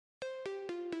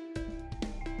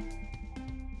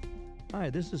Hi,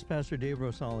 this is Pastor Dave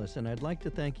Rosales, and I'd like to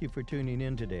thank you for tuning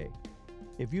in today.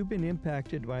 If you've been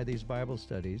impacted by these Bible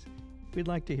studies, we'd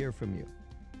like to hear from you.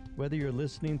 Whether you're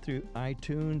listening through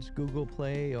iTunes, Google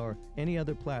Play, or any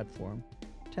other platform,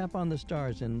 tap on the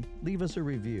stars and leave us a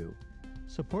review.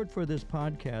 Support for this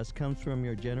podcast comes from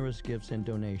your generous gifts and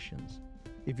donations.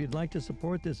 If you'd like to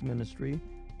support this ministry,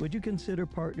 would you consider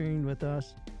partnering with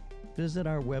us? Visit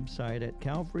our website at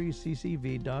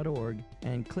calvaryccv.org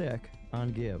and click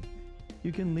on Give.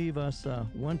 You can leave us a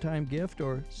one-time gift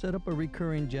or set up a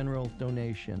recurring general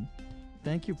donation.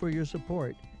 Thank you for your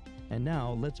support. And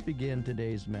now let's begin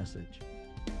today's message.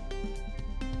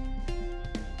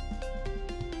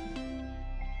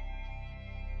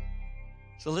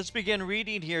 So let's begin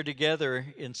reading here together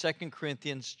in 2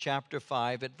 Corinthians chapter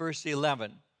 5 at verse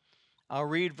 11. I'll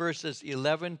read verses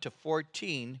 11 to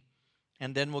 14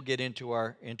 and then we'll get into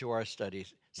our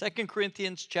studies. 2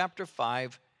 Corinthians chapter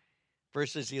 5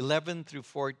 verses 11 through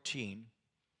 14.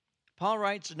 Paul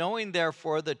writes, "Knowing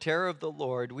therefore the terror of the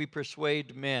Lord, we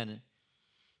persuade men.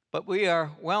 But we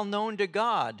are well known to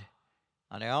God,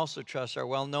 and I also trust are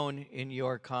well known in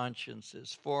your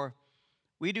consciences. For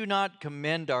we do not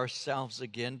commend ourselves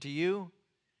again to you,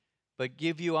 but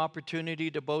give you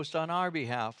opportunity to boast on our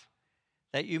behalf,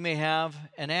 that you may have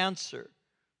an answer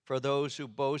for those who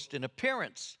boast in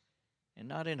appearance and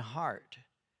not in heart.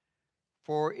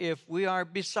 For if we are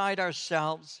beside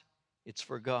ourselves, it's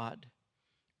for God.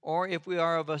 Or if we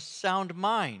are of a sound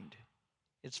mind,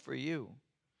 it's for you.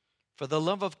 For the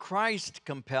love of Christ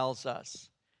compels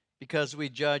us, because we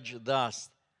judge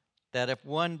thus, that if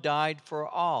one died for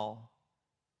all,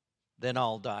 then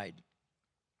all died."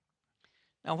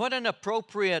 Now, what an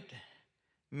appropriate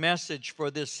message for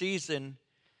this season,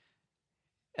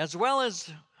 as well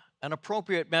as an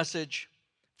appropriate message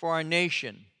for our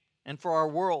nation and for our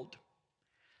world.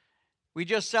 We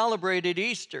just celebrated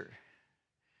Easter,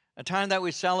 a time that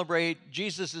we celebrate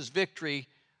Jesus' victory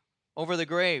over the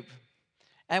grave.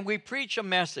 And we preach a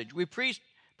message. We preach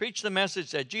the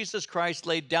message that Jesus Christ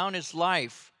laid down his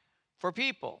life for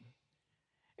people.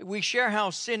 We share how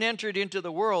sin entered into the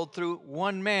world through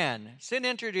one man. Sin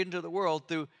entered into the world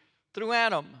through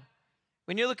Adam.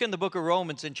 When you look in the book of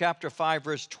Romans in chapter 5,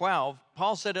 verse 12,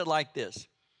 Paul said it like this.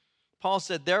 Paul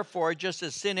said, "Therefore, just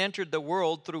as sin entered the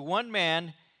world through one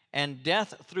man, and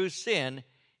death through sin,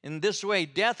 in this way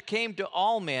death came to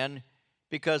all men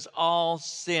because all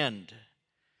sinned."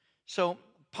 So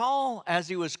Paul, as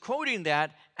he was quoting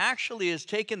that, actually has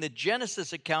taken the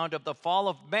Genesis account of the fall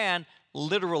of man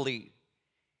literally.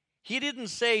 He didn't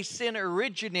say sin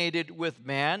originated with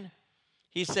man.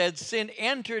 He said sin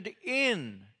entered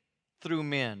in through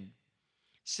men.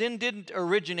 Sin didn't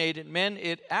originate in men.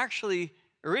 It actually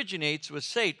originates with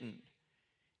Satan.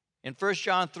 In 1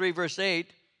 John 3, verse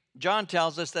 8, John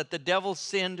tells us that the devil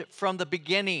sinned from the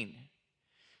beginning.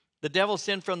 The devil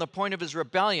sinned from the point of his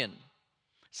rebellion.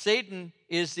 Satan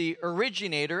is the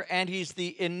originator and he's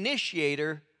the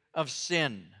initiator of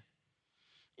sin.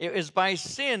 It is by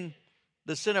sin,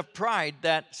 the sin of pride,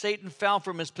 that Satan fell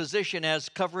from his position as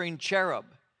covering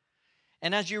cherub.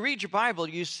 And as you read your Bible,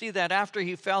 you see that after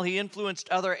he fell, he influenced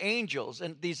other angels,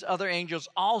 and these other angels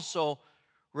also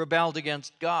rebelled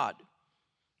against God.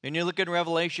 When you look in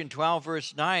Revelation 12,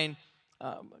 verse 9,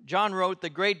 John wrote, "The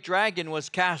great dragon was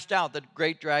cast out," the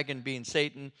great dragon being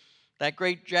Satan. That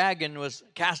great dragon was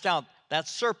cast out, that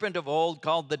serpent of old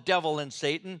called the devil and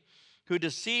Satan, who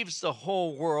deceives the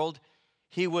whole world.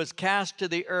 He was cast to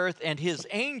the earth, and his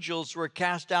angels were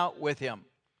cast out with him.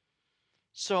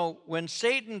 So when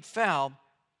Satan fell,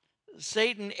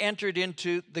 Satan entered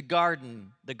into the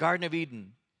Garden of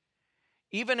Eden.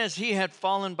 Even as he had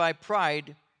fallen by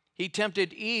pride, he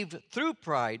tempted Eve through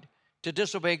pride to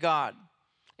disobey God.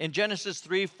 In Genesis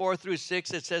 3, 4 through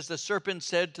 6, it says, "The serpent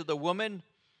said to the woman,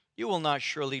 'You will not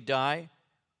surely die,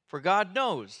 for God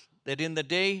knows that in the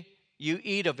day you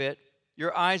eat of it,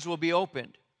 your eyes will be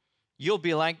opened. You'll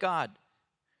be like God,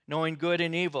 knowing good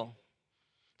and evil.'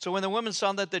 So when the woman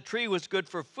saw that the tree was good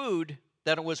for food,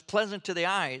 that it was pleasant to the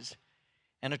eyes,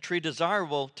 and a tree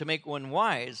desirable to make one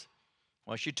wise,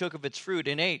 well, she took of its fruit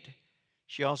and ate.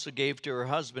 She also gave to her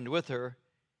husband with her,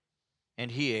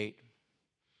 and he ate."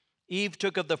 Eve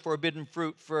took of the forbidden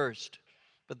fruit first,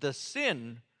 but the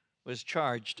sin was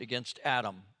charged against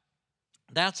Adam.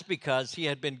 That's because he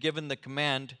had been given the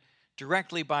command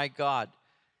directly by God.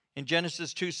 In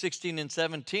Genesis 2:16 and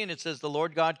 17, it says, "The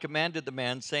Lord God commanded the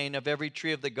man, saying, 'Of every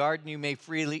tree of the garden you may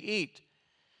freely eat,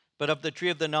 but of the tree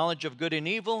of the knowledge of good and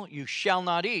evil you shall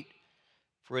not eat.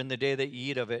 For in the day that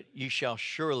ye eat of it, ye shall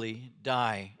surely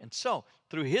die.'" And so,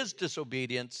 through his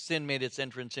disobedience, sin made its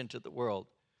entrance into the world.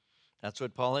 That's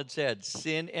what Paul had said.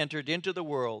 Sin entered into the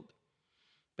world.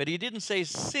 But he didn't say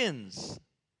sins.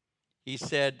 He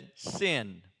said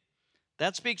sin.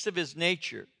 That speaks of his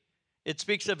nature. It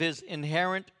speaks of his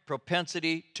inherent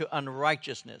propensity to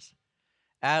unrighteousness.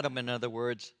 Adam, in other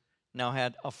words, now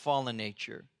had a fallen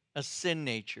nature, a sin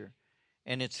nature,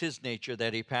 and it's his nature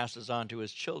that he passes on to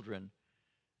his children.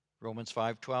 Romans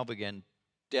 5:12 again,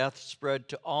 death spread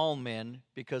to all men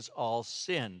because all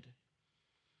sinned.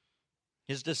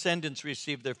 His descendants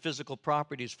received their physical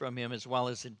properties from him as well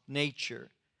as his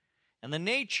nature. And the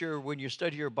nature, when you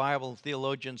study your Bible,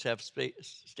 theologians have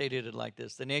stated it like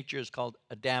this. The nature is called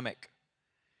Adamic.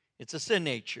 It's a sin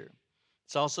nature.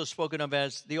 It's also spoken of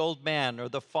as the old man or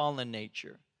the fallen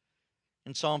nature.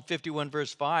 In Psalm 51,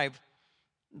 verse 5,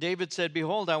 David said,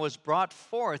 "Behold, I was brought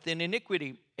forth in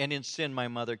iniquity, and in sin my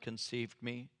mother conceived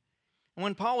me." And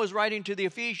when Paul was writing to the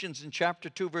Ephesians in chapter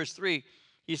 2, verse 3,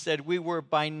 he said, "We were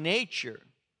by nature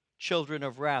children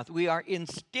of wrath." We are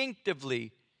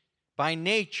instinctively, by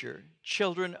nature,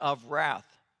 children of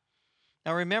wrath.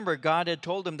 Now remember, God had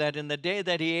told him that in the day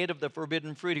that he ate of the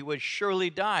forbidden fruit, he would surely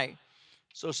die.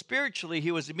 So spiritually,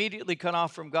 he was immediately cut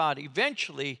off from God.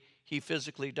 Eventually, he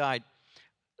physically died.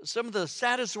 Some of the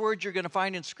saddest words you're going to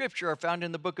find in Scripture are found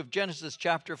in the book of Genesis,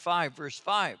 chapter 5, verse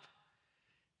 5.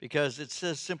 Because it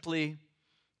says simply,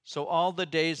 "So all the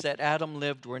days that Adam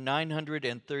lived were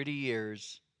 930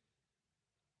 years,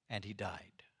 and he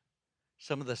died."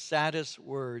 Some of the saddest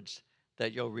words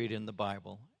that you'll read in the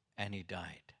Bible, and he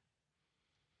died.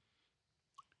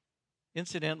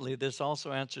 Incidentally, this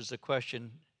also answers the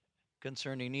question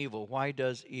concerning evil. Why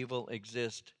does evil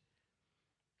exist?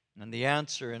 And the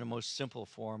answer in a most simple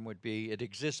form would be, it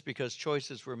exists because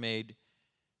choices were made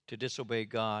to disobey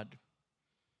God,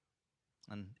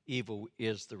 and evil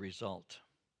is the result.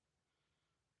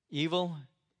 Evil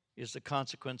is the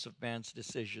consequence of man's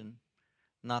decision,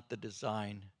 not the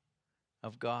design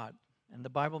of God. And the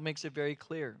Bible makes it very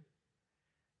clear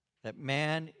that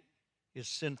man is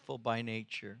sinful by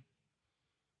nature.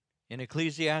 In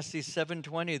Ecclesiastes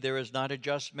 7:20, there is not a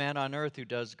just man on earth who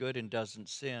does good and doesn't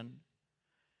sin.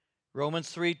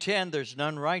 Romans 3:10, there's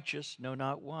none righteous, no,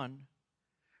 not one.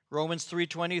 Romans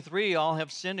 3:23, all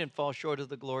have sinned and fall short of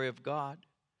the glory of God.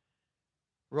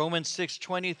 Romans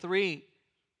 6:23,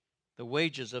 the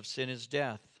wages of sin is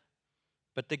death,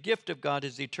 but the gift of God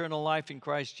is eternal life in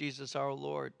Christ Jesus our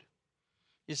Lord.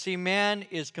 You see, man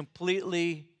is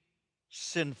completely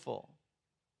sinful,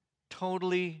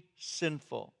 totally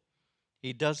sinful.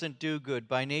 He doesn't do good.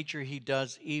 By nature, he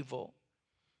does evil.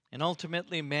 And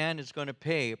ultimately, man is going to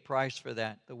pay a price for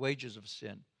that, the wages of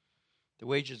sin. The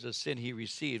wages of sin he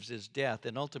receives is death,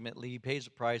 and ultimately he pays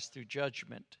a price through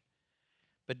judgment.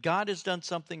 But God has done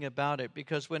something about it,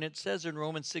 because when it says in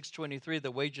Romans 6:23,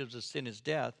 the wages of sin is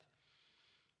death,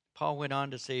 Paul went on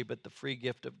to say, but the free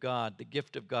gift of God, the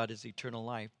gift of God is eternal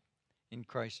life in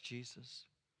Christ Jesus.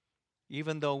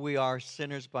 Even though we are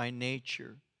sinners by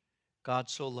nature, God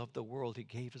so loved the world, he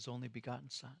gave his only begotten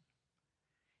Son.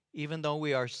 Even though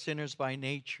we are sinners by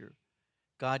nature,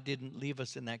 God didn't leave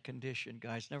us in that condition.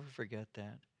 Guys, never forget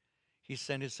that. He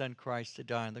sent his Son Christ to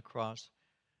die on the cross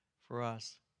for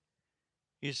us.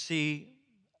 You see,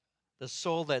 the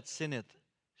soul that sinneth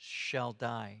shall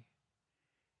die.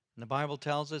 And the Bible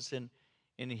tells us in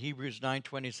Hebrews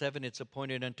 9:27, it's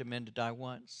appointed unto men to die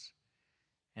once,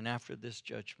 and after this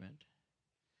judgment.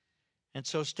 And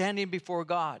so standing before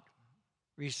God,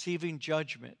 receiving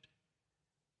judgment,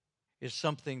 is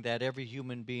something that every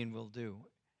human being will do.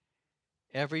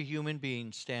 Every human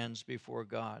being stands before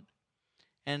God.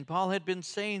 And Paul had been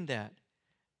saying that.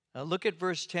 Look at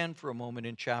verse 10 for a moment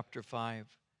in chapter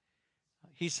 5.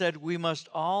 He said, "We must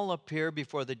all appear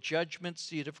before the judgment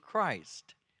seat of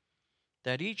Christ,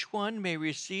 that each one may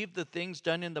receive the things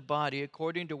done in the body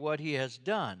according to what he has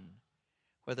done,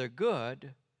 whether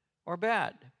good or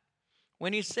bad."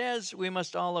 When he says we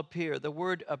must all appear, the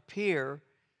word appear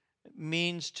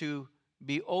means to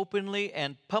be openly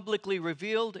and publicly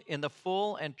revealed in the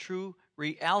full and true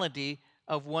reality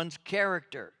of one's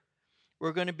character.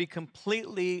 We're going to be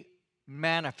completely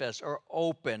manifest or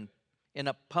open in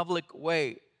a public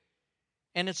way.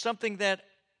 And it's something that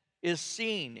is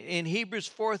seen. In Hebrews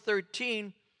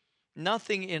 4:13,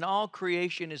 nothing in all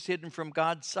creation is hidden from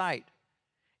God's sight.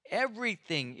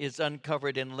 Everything is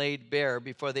uncovered and laid bare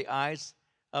before the eyes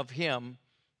of him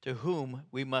to whom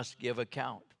we must give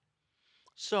account.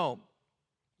 So,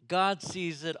 God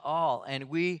sees it all, and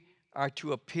we are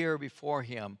to appear before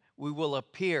him. We will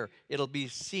appear. It'll be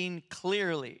seen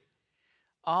clearly.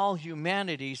 All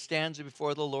humanity stands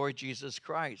before the Lord Jesus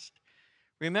Christ.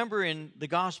 Remember in the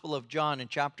Gospel of John in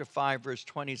chapter 5, verse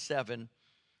 27,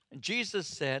 Jesus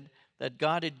said that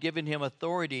God had given him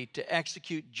authority to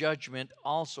execute judgment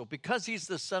also, because he's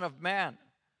the Son of Man.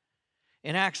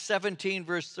 In Acts 17,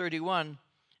 verse 31,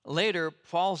 later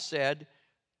Paul said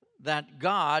that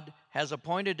God has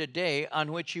appointed a day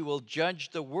on which he will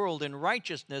judge the world in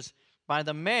righteousness by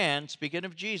the man, speaking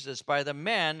of Jesus, by the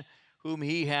man whom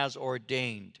he has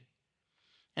ordained.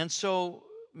 And so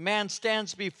man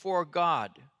stands before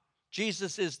God.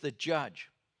 Jesus is the judge.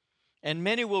 And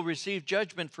many will receive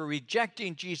judgment for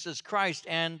rejecting Jesus Christ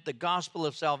and the gospel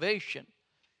of salvation.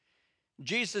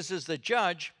 Jesus is the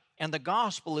judge, and the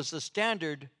gospel is the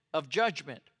standard of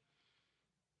judgment.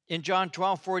 In John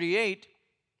 12:48,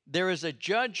 there is a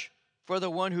judge for the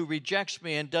one who rejects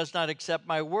me and does not accept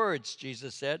my words,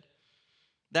 Jesus said.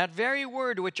 That very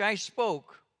word which I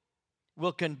spoke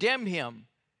will condemn him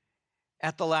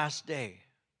at the last day.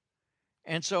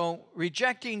 And so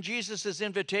rejecting Jesus'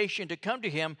 invitation to come to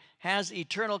him has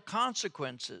eternal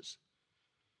consequences.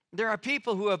 There are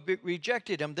people who have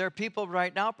rejected him. There are people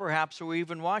right now, perhaps, who are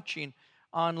even watching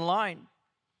online.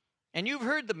 And you've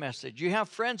heard the message. You have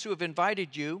friends who have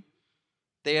invited you.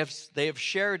 They have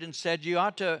shared and said, you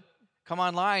ought to come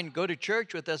online, go to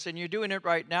church with us, and you're doing it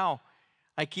right now.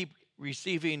 I keep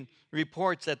receiving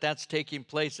reports that that's taking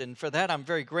place, and for that I'm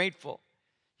very grateful.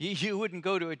 You wouldn't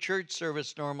go to a church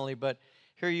service normally, but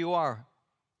here you are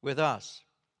with us,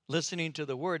 listening to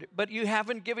the word. But you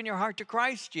haven't given your heart to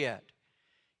Christ yet.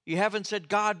 You haven't said,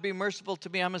 God, be merciful to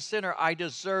me. I'm a sinner. I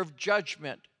deserve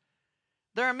judgment.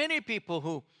 There are many people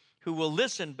who will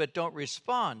listen but don't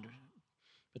respond.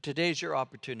 But today's your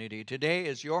opportunity. Today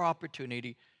is your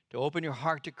opportunity to open your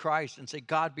heart to Christ and say,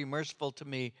 God, be merciful to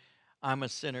me. I'm a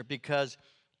sinner. Because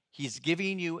he's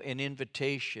giving you an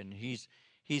invitation. He's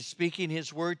speaking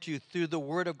his word to you through the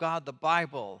word of God, the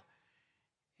Bible.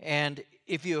 And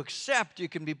if you accept, you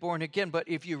can be born again. But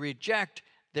if you reject,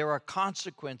 there are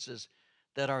consequences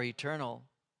that are eternal.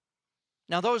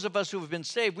 Now, those of us who have been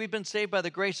saved, we've been saved by the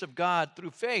grace of God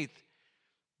through faith.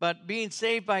 But being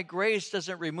saved by grace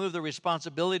doesn't remove the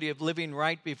responsibility of living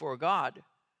right before God.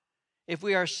 If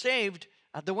we are saved,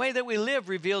 the way that we live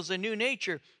reveals a new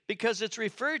nature, because it's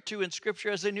referred to in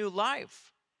Scripture as a new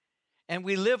life. And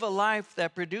we live a life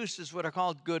that produces what are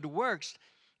called good works.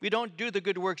 We don't do the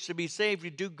good works to be saved. We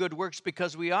do good works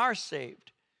because we are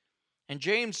saved. And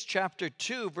James chapter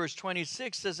 2, verse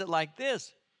 26 says it like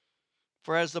this: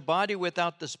 for as the body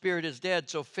without the spirit is dead,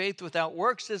 so faith without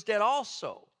works is dead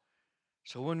also.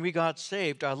 So when we got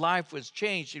saved, our life was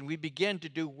changed, and we began to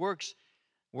do works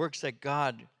that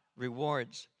God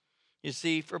rewards. You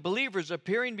see, for believers,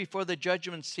 appearing before the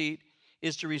judgment seat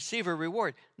is to receive a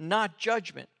reward, not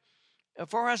judgment.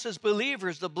 For us as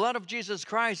believers, the blood of Jesus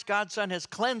Christ, God's Son, has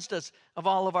cleansed us of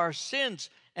all of our sins,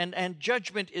 and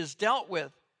judgment is dealt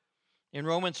with. In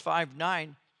Romans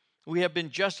 5:9, we have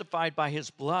been justified by his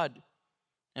blood.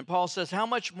 And Paul says, how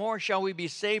much more shall we be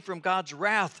saved from God's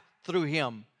wrath through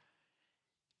him?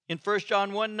 In 1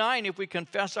 John 1:9, if we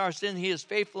confess our sin, he is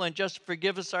faithful and just to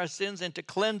forgive us our sins and to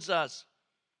cleanse us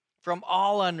from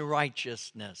all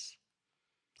unrighteousness.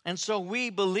 And so we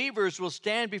believers will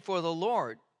stand before the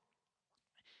Lord.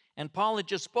 And Paul had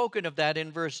just spoken of that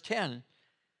in verse 10.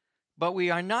 But we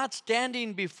are not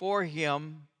standing before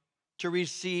him to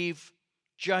receive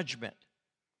judgment.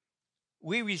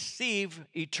 We receive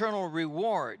eternal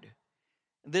reward.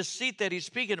 This seat that he's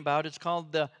speaking about is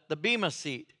called the Bema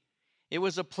seat. It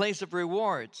was a place of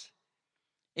rewards.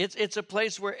 It's a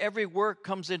place where every work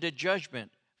comes into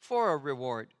judgment for a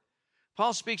reward.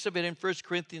 Paul speaks of it in 1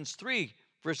 Corinthians 3,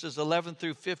 verses 11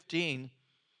 through 15,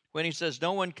 when he says,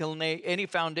 no one can lay any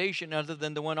foundation other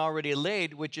than the one already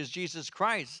laid, which is Jesus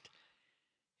Christ.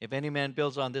 If any man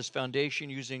builds on this foundation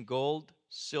using gold,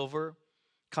 silver,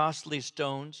 costly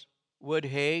stones, wood,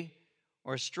 hay,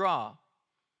 or straw,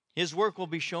 his work will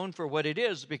be shown for what it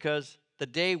is, because the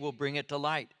day will bring it to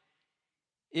light.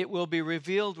 It will be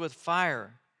revealed with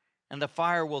fire, and the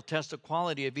fire will test the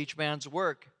quality of each man's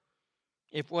work.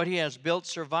 If what he has built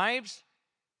survives,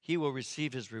 he will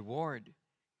receive his reward.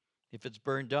 If it's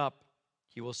burned up,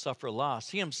 he will suffer loss.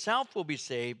 He himself will be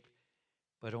saved,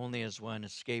 but only as one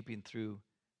escaping through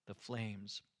the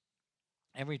flames.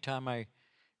 Every time I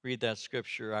read that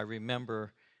scripture, I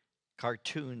remember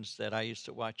cartoons that I used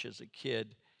to watch as a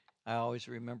kid. I always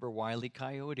remember Wile E.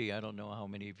 Coyote. I don't know how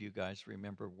many of you guys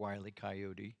remember Wile E.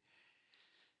 Coyote.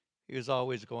 He was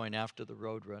always going after the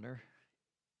Roadrunner.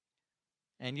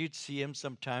 And you'd see him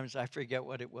sometimes, I forget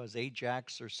what it was,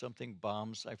 Ajax or something,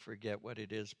 bombs, I forget what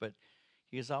it is, but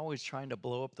he was always trying to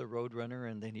blow up the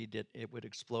Roadrunner, and then it would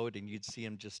explode, and you'd see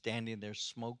him just standing there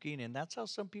smoking. And that's how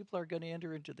some people are going to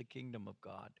enter into the kingdom of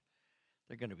God.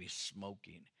 They're going to be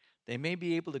smoking. They may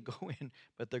be able to go in,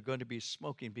 but they're going to be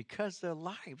smoking because their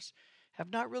lives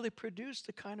have not really produced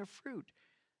the kind of fruit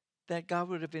that God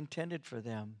would have intended for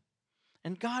them.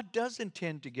 And God does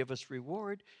intend to give us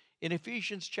reward. In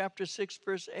Ephesians chapter 6,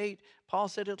 verse 8, Paul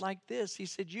said it like this. He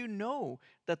said, you know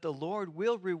that the Lord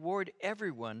will reward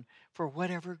everyone for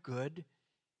whatever good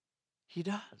he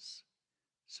does.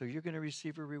 So you're going to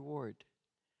receive a reward.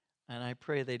 And I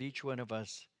pray that each one of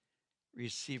us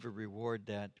receive a reward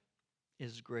that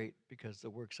is great because the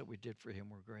works that we did for him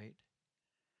were great.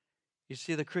 You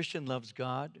see, the Christian loves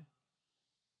God,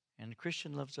 and the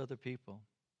Christian loves other people.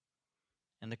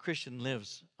 And the Christian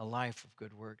lives a life of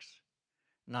good works,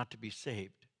 not to be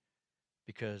saved,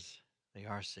 because they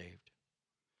are saved.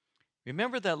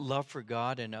 Remember that love for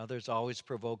God and others always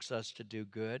provokes us to do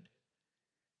good.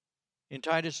 In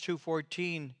Titus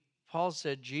 2:14, Paul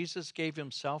said, Jesus gave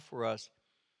himself for us,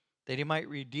 that he might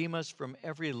redeem us from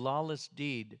every lawless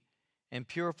deed and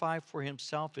purify for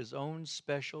himself his own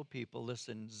special people,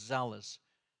 listen, zealous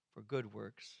for good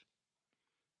works.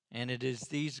 And it is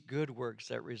these good works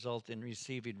that result in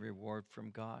receiving reward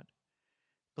from God.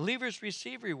 Believers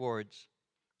receive rewards,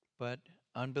 but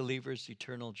unbelievers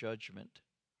eternal judgment.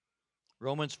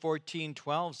 Romans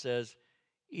 14:12 says,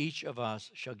 each of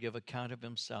us shall give account of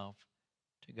himself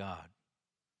to God.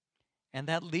 And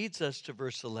that leads us to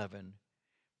verse 11,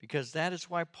 because that is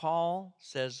why Paul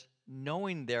says,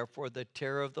 knowing therefore the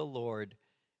terror of the Lord,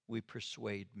 we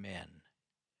persuade men.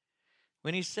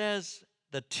 When he says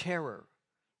the terror,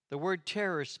 the word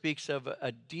terror speaks of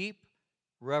a deep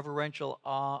reverential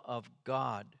awe of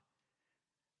God.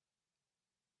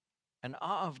 An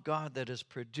awe of God that is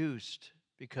produced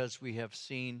because we have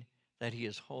seen that he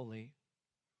is holy.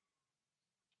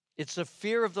 It's the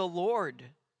fear of the Lord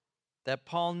that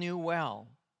Paul knew well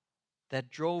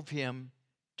that drove him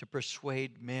to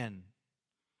persuade men.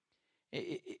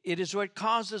 It is what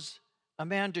causes a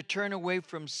man to turn away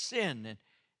from sin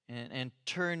and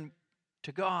turn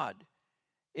to God.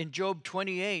 In Job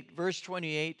 28, verse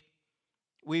 28,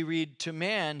 we read, to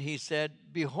man, he said,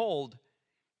 behold,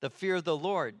 the fear of the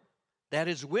Lord, that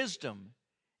is wisdom,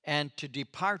 and to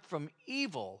depart from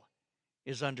evil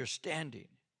is understanding.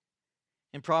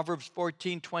 In Proverbs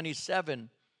 14:27,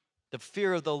 the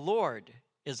fear of the Lord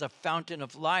is a fountain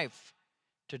of life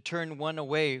to turn one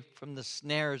away from the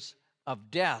snares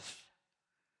of death.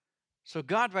 So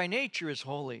God by nature is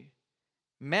holy.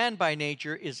 Man by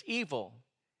nature is evil.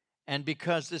 And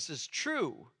because this is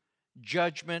true,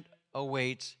 judgment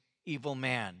awaits evil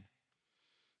man.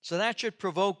 So that should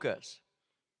provoke us.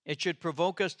 It should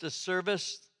provoke us to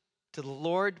service to the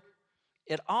Lord.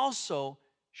 It also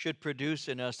should produce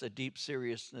in us a deep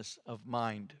seriousness of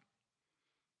mind.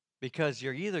 Because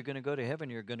you're either going to go to heaven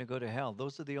or you're going to go to hell.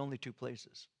 Those are the only two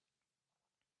places.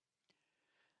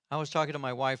 I was talking to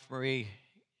my wife, Marie,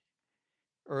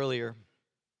 earlier,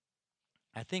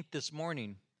 I think this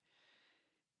morning,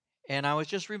 and I was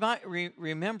just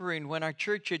remembering when our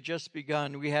church had just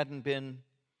begun. We hadn't been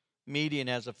meeting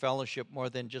as a fellowship more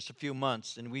than just a few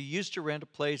months, and we used to rent a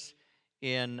place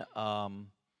in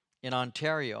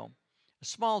Ontario, a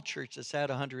small church that's had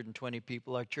 120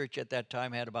 people. Our church at that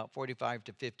time had about 45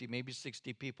 to 50, maybe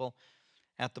 60 people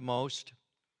at the most.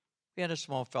 We had a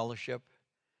small fellowship,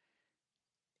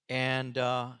 and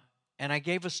I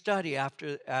gave a study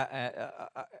after,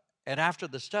 and after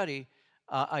the study,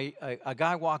 a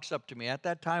guy walks up to me. At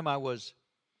that time, I was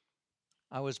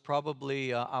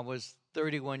probably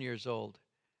 31 years old,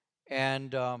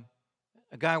 and a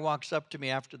guy walks up to me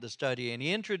after the study, and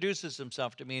he introduces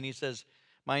himself to me, and he says,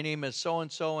 my name is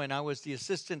so-and-so, and I was the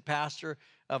assistant pastor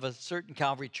of a certain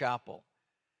Calvary chapel.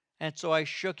 And so I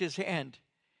shook his hand,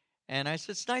 and I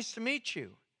said, it's nice to meet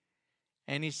you.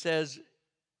 And he says,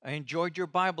 I enjoyed your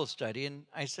Bible study. And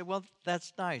I said, well,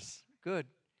 that's nice, good.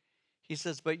 He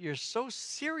says, but you're so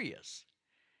serious.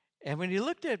 And when he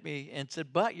looked at me and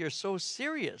said, but you're so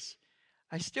serious,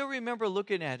 I still remember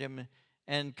looking at him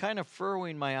and kind of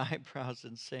furrowing my eyebrows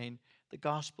and saying, the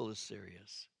gospel is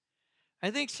serious. I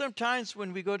think sometimes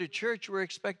when we go to church, we're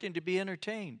expecting to be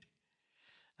entertained.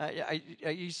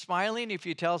 Are you smiling if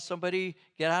you tell somebody,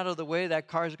 get out of the way, that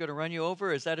car is going to run you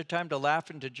over? Is that a time to laugh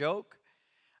and to joke?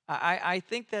 I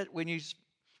think that when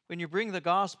you bring the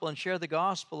gospel and share the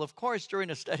gospel, of course, during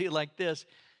a study like this,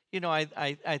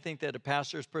 I think that a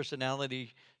pastor's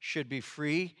personality should be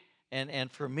free.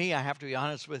 And for me, I have to be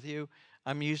honest with you,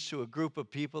 I'm used to a group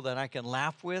of people that I can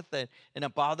laugh with, and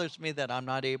it bothers me that I'm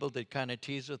not able to kind of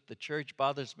tease with the church.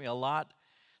 Bothers me a lot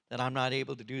that I'm not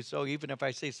able to do so. Even if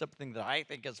I say something that I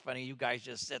think is funny, you guys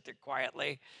just sit there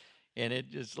quietly, and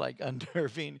it is like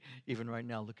unnerving. Even right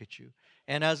now, look at you.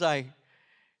 And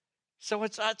so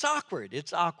it's awkward.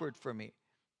 It's awkward for me.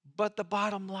 But the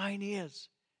bottom line is,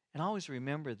 and always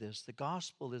remember this, the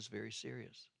gospel is very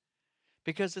serious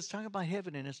because it's talking about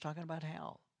heaven and it's talking about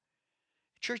hell.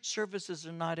 Church services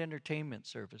are not entertainment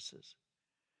services.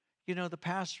 You know, the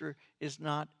pastor is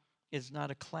not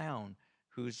a clown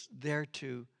who's there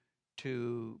to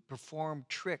perform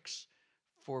tricks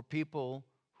for people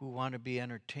who want to be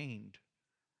entertained.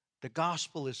 The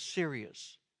gospel is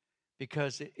serious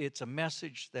because it's a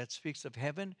message that speaks of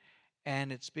heaven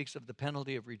and it speaks of the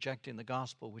penalty of rejecting the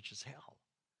gospel, which is hell.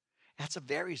 That's a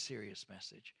very serious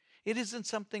message. It isn't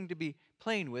something to be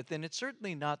playing with, and it's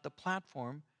certainly not the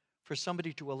platform for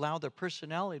somebody to allow their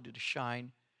personality to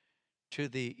shine to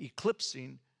the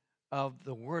eclipsing of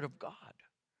the Word of God.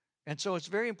 And so it's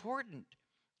very important.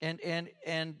 And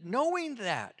knowing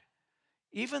that,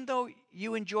 even though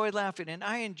you enjoy laughing, and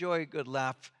I enjoy a good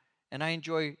laugh, and I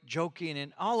enjoy joking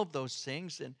and all of those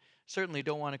things, and certainly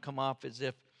don't want to come off as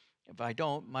if I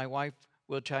don't, my wife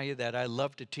will tell you that I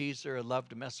love to tease her, I love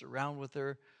to mess around with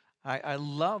her. I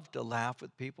love to laugh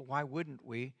with people. Why wouldn't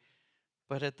we?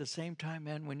 But at the same time,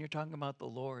 man, when you're talking about the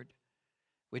Lord,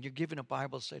 when you're giving a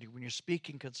Bible study, when you're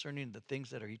speaking concerning the things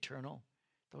that are eternal,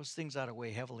 those things ought to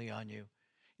weigh heavily on you.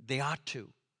 They ought to.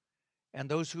 And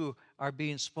those who are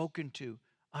being spoken to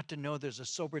ought to know there's a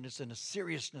soberness and a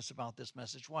seriousness about this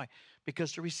message. Why?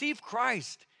 Because to receive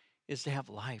Christ is to have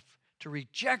life. To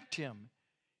reject him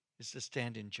is to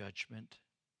stand in judgment.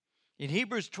 In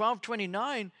Hebrews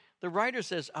 12:29, the writer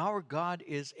says, our God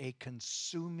is a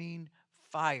consuming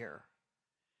fire.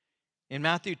 In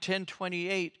Matthew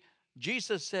 10:28,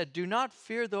 Jesus said, do not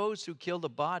fear those who kill the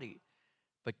body,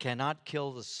 but cannot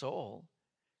kill the soul.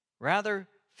 Rather,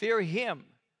 fear him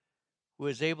who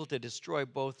is able to destroy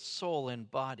both soul and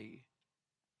body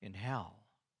in hell.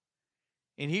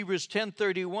 In Hebrews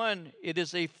 10:31, it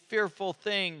is a fearful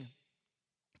thing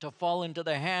to fall into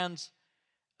the hands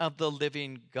of the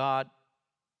living God.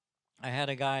 I had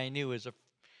a guy I knew,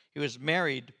 he was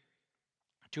married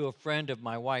to a friend of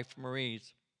my wife,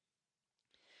 Marie's.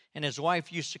 And his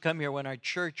wife used to come here when our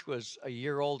church was a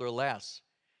year old or less.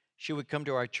 She would come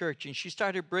to our church, and she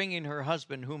started bringing her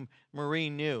husband, whom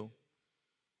Marie knew.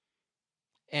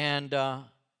 And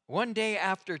one day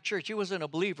after church, he wasn't a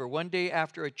believer, one day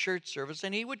after a church service,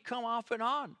 and he would come off and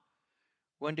on.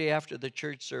 One day after the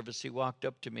church service, he walked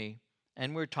up to me,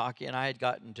 and we're talking, and I had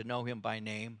gotten to know him by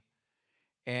name.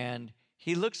 And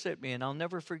he looks at me, and I'll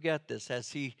never forget this,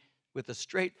 as he, with a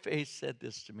straight face, said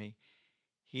this to me.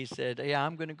 He said, yeah,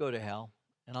 I'm going to go to hell.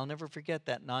 And I'll never forget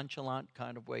that nonchalant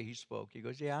kind of way he spoke. He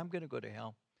goes, yeah, I'm going to go to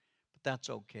hell, but that's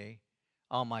okay.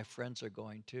 All my friends are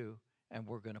going too, and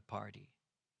we're going to party.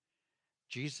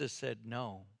 Jesus said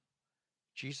no.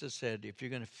 Jesus said, if you're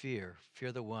going to fear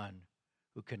the one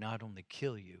who can not only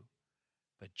kill you,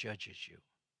 but judges you.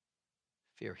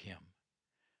 Fear him.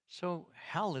 So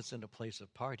hell isn't a place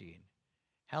of partying.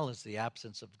 Hell is the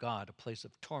absence of God, a place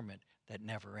of torment that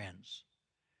never ends.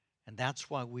 And that's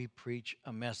why we preach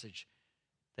a message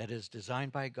that is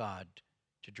designed by God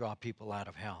to draw people out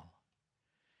of hell.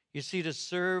 You see, to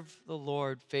serve the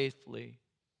Lord faithfully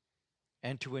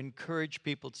and to encourage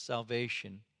people to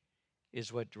salvation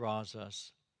is what draws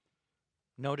us.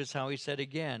 Notice how he said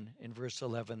again in verse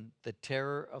 11, the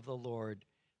terror of the Lord,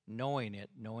 knowing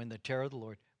the terror of the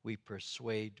Lord, we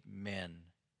persuade men.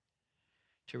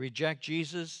 To reject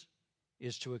Jesus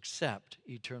is to accept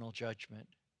eternal judgment.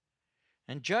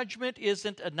 And judgment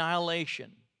isn't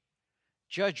annihilation.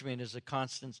 Judgment is a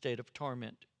constant state of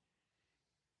torment.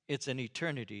 It's an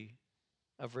eternity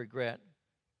of regret.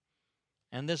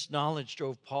 And this knowledge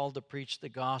drove Paul to preach the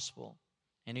gospel.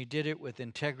 And he did it with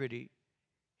integrity.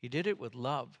 He did it with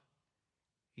love.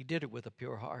 He did it with a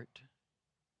pure heart.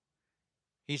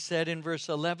 He said in verse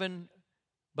 11,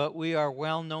 but we are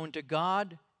well known to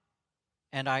God,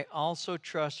 and I also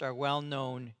trust are well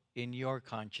known in your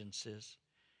consciences.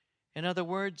 In other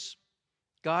words,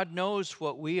 God knows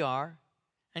what we are,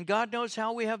 and God knows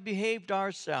how we have behaved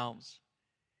ourselves.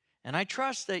 And I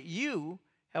trust that you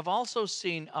have also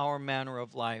seen our manner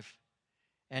of life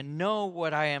and know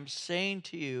what I am saying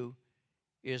to you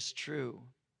is true.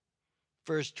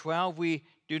 Verse 12, we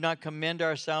do not commend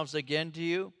ourselves again to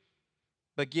you,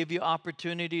 but give you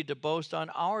opportunity to boast on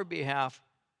our behalf,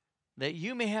 that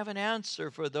you may have an answer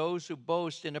for those who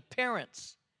boast in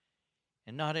appearance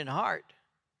and not in heart.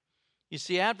 You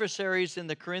see, adversaries in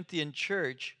the Corinthian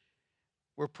church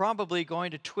were probably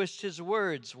going to twist his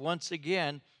words once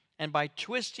again, and by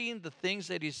twisting the things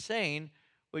that he's saying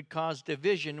would cause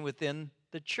division within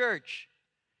the church.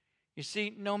 You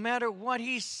see, no matter what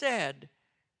he said,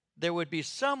 there would be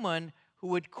someone who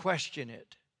would question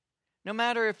it. No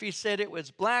matter if he said it was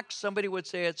black, somebody would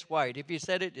say it's white. If he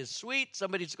said it is sweet,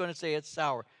 somebody's going to say it's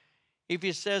sour. If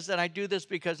he says that I do this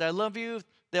because I love you,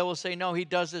 they will say, no, he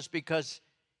does this because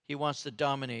he wants to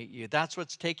dominate you. That's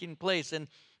what's taking place. And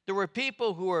there were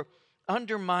people who were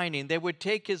undermining. They would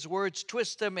take his words,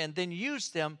 twist them, and then use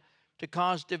them to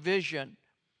cause division.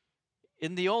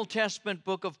 In the Old Testament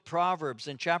book of Proverbs,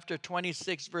 in chapter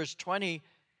 26, verse 20,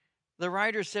 the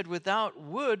writer said, without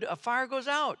wood, a fire goes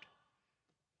out.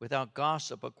 Without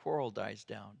gossip, a quarrel dies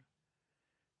down.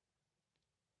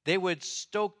 They would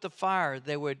stoke the fire.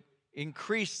 They would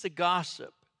increase the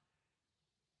gossip.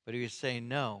 But he was saying,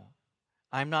 no,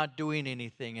 I'm not doing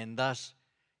anything. And thus,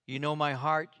 you know my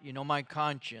heart, you know my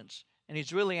conscience. And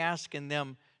he's really asking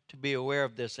them to be aware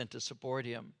of this and to support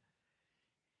him.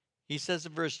 He says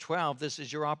in verse 12, this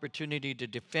is your opportunity to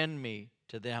defend me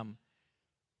to them,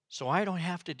 so I don't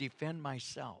have to defend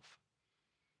myself.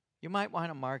 You might want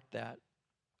to mark that.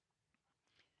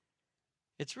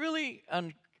 It's really,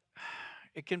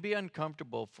 it can be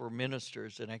uncomfortable for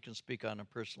ministers, and I can speak on a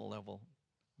personal level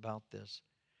about this,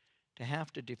 to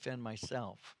have to defend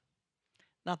myself.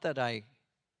 Not that I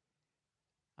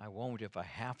won't if I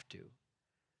have to,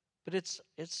 but it's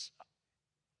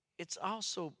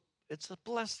also, it's a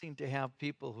blessing to have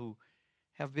people who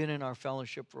have been in our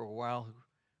fellowship for a while,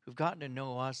 who've gotten to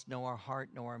know us, know our heart,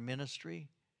 know our ministry,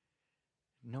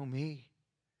 know me.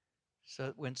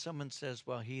 So when someone says,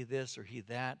 well, he this or he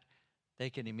that, they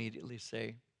can immediately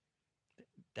say,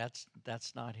 that's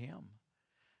not him.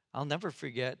 I'll never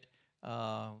forget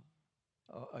a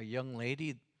young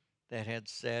lady that had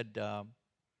said,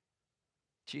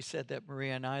 she said that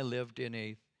Maria and I lived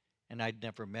in and I'd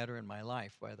never met her in my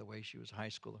life, by the way, she was a high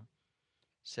schooler,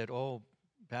 said, oh,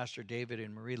 Pastor David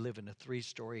and Marie live in a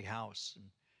 3-story house and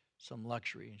some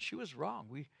luxury. And she was wrong.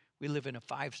 We live in a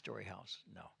 5-story house.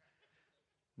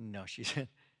 No, she said,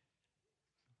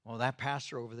 well, that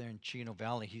pastor over there in Chino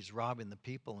Valley, he's robbing the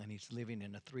people and he's living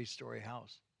in a 3-story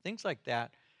house. Things like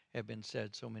that have been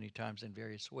said so many times in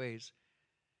various ways.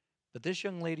 But this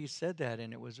young lady said that,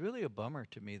 and it was really a bummer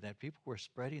to me that people were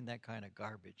spreading that kind of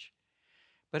garbage.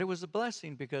 But it was a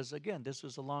blessing because, again, this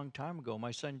was a long time ago.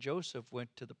 My son Joseph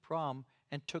went to the prom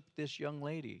and took this young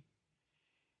lady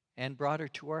and brought her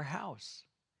to our house.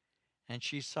 And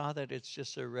she saw that it's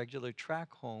just a regular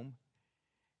track home.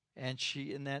 And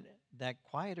that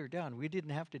quieted her down. We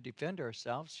didn't have to defend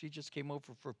ourselves. She just came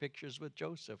over for pictures with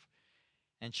Joseph.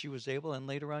 And she was able, and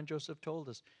later on Joseph told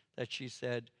us that she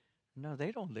said, no,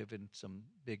 they don't live in some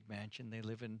big mansion. They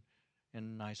live in a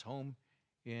nice home,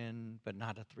 but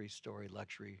not a 3-story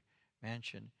luxury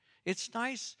mansion. It's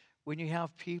nice when you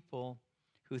have people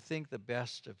who think the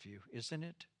best of you, isn't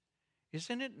it?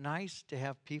 Isn't it nice to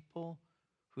have people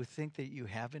who think that you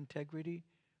have integrity,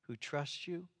 who trust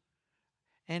you?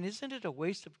 And isn't it a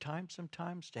waste of time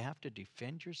sometimes to have to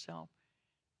defend yourself?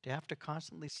 To have to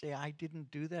constantly say, I didn't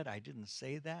do that, I didn't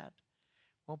say that?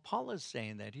 Well, Paul is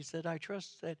saying that. He said, I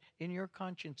trust that in your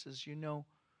consciences you know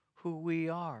who we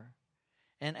are.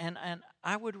 And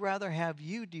I would rather have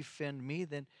you defend me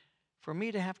than for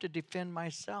me to have to defend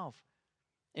myself.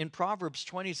 In Proverbs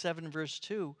 27, verse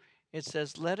 2, it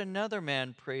says, let another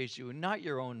man praise you, not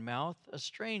your own mouth, a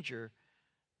stranger,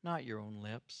 not your own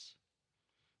lips.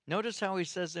 Notice how he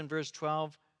says in verse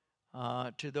 12,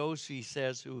 to those, he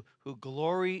says, who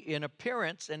glory in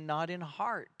appearance and not in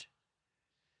heart.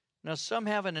 Now, some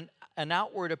have an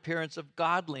outward appearance of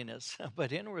godliness,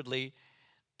 but inwardly,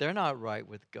 they're not right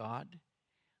with God.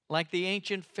 Like the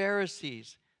ancient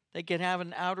Pharisees, they can have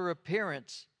an outer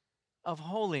appearance of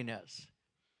holiness,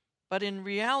 but in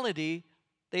reality,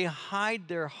 they hide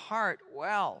their heart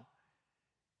well.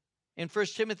 In 1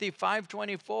 Timothy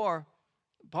 5:24,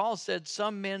 Paul said,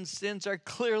 some men's sins are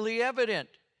clearly evident,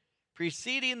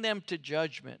 preceding them to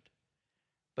judgment,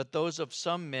 but those of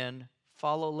some men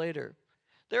follow later.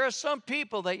 There are some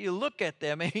people that you look at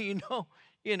them and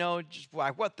you know, just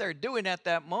what they're doing at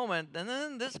that moment, and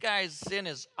then this guy's sin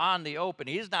is on the open.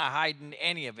 He's not hiding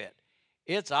any of it.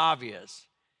 It's obvious.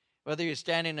 Whether you're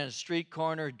standing in a street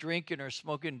corner drinking or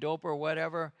smoking dope or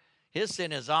whatever, his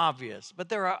sin is obvious. But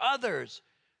there are others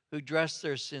who dress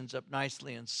their sins up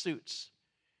nicely in suits.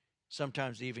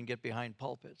 Sometimes they even get behind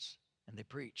pulpits and they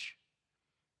preach.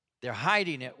 They're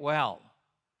hiding it well.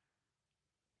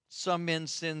 Some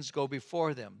men's sins go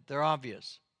before them. They're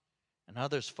obvious. And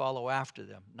others follow after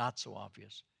them, not so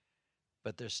obvious.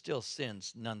 But they're still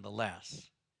sins nonetheless.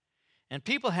 And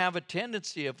people have a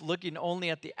tendency of looking only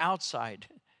at the outside,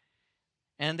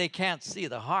 and they can't see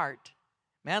the heart.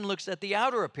 Man looks at the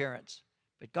outer appearance,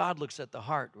 but God looks at the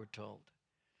heart, we're told.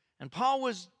 And Paul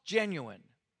was genuine.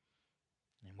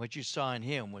 And what you saw in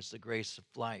him was the grace of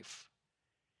life.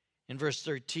 In verse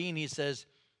 13, he says,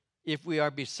 if we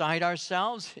are beside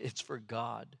ourselves, it's for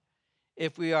God.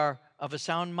 If we are of a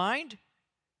sound mind,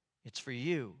 it's for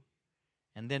you.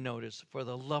 And then notice, for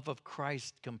the love of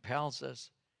Christ compels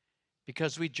us,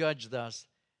 because we judge thus,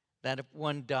 that if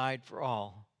one died for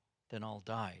all, then all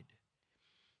died.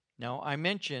 Now, I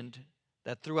mentioned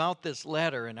that throughout this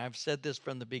letter, and I've said this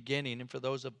from the beginning, and for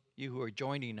those of you who are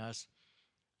joining us,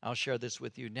 I'll share this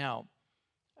with you now.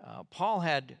 Paul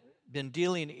had been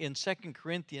dealing in 2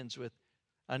 Corinthians with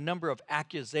a number of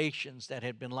accusations that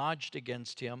had been lodged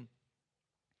against him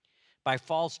by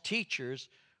false teachers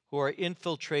who are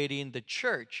infiltrating the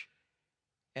church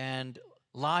and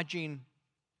lodging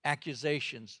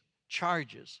accusations,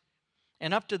 charges.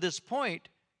 And up to this point,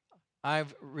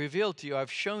 I've revealed to you, I've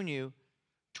shown you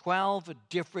 12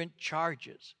 different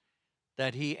charges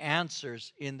that he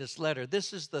answers in this letter.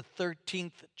 This is the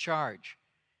 13th charge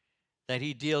that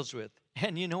he deals with.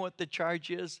 And you know what the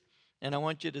charge is? And I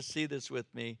want you to see this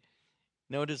with me.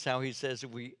 Notice how he says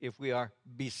if we are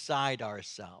beside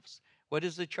ourselves. What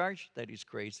is the charge? That he's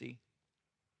crazy,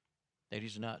 that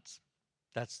he's nuts.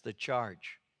 That's the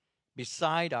charge.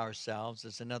 Beside ourselves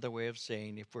is another way of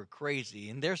saying if we're crazy.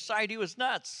 In their sight, he was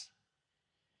nuts.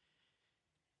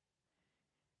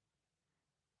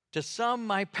 To some,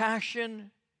 my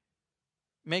passion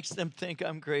makes them think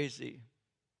I'm crazy.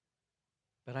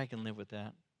 But I can live with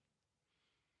that.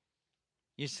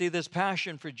 You see, this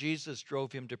passion for Jesus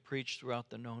drove him to preach throughout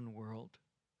the known world.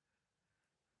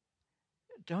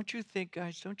 Don't you think,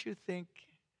 guys, don't you think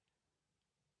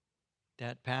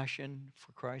that passion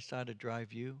for Christ ought to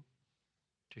drive you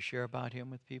to share about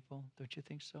him with people? Don't you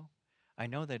think so? I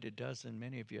know that it does in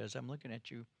many of you. As I'm looking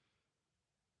at you,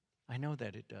 I know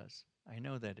that it does. I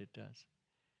know that it does.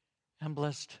 I'm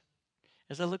blessed.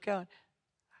 As I look out,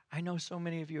 I know so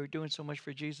many of you are doing so much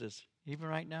for Jesus, even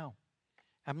right now.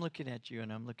 I'm looking at you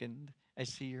and I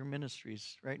see your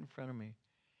ministries right in front of me.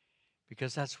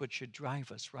 Because that's what should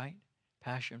drive us, right?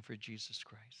 Passion for Jesus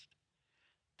Christ.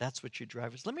 That's what should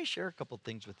drive us. Let me share a couple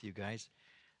things with you guys.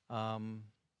 I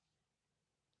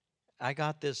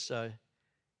got this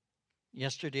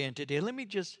yesterday and today. Let me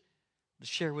just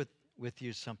share with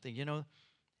you something. You know,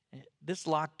 this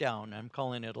lockdown, I'm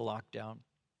calling it a lockdown.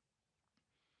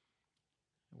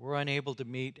 We're unable to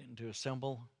meet and to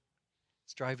assemble.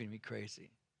 It's driving me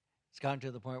crazy. It's gotten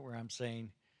to the point where I'm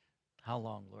saying, how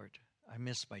long, Lord? I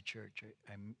miss my church.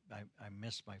 I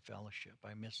miss my fellowship.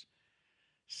 I miss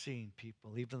seeing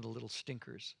people, even the little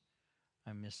stinkers.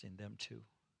 I'm missing them too.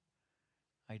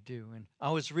 I do. And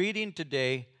I was reading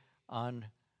today on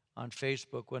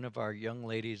Facebook, one of our young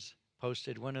ladies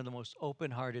posted one of the most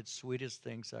open-hearted, sweetest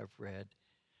things I've read.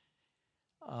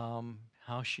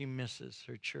 How she misses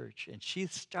her church. And she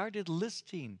started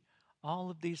listing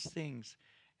all of these things.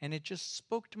 And it just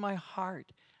spoke to my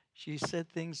heart. She said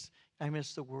things, I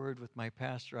miss the word with my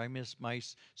pastor. I miss my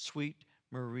sweet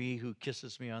Marie who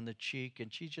kisses me on the cheek.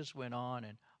 And she just went on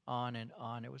and on and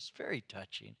on. It was very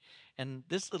touching. And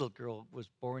this little girl was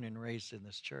born and raised in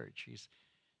this church.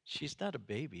 She's not a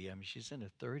baby. I mean, she's in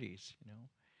her 30s, you know.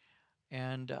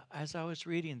 And as I was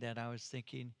reading that, I was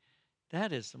thinking,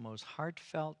 that is the most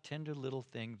heartfelt, tender little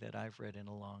thing that I've read in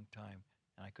a long time.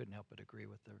 And I couldn't help but agree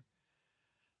with her.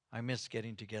 I miss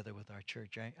getting together with our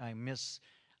church. I miss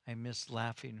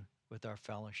laughing with our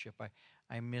fellowship.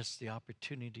 I miss the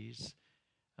opportunities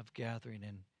of gathering.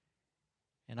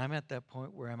 And I'm at that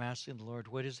point where I'm asking the Lord,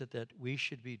 what is it that we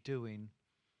should be doing?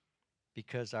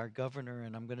 Because our governor,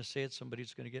 and I'm going to say it,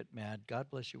 somebody's going to get mad. God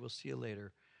bless you. We'll see you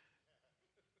later.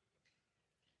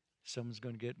 Someone's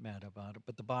going to get mad about it.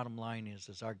 But the bottom line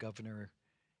is our governor,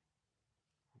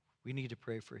 we need to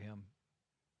pray for him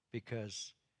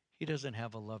because he doesn't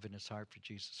have a love in his heart for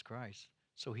Jesus Christ.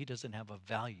 So he doesn't have a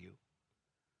value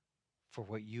for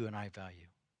what you and I value.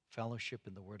 Fellowship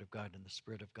in the Word of God and the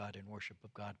Spirit of God and worship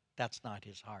of God. That's not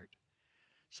his heart.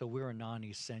 So we're a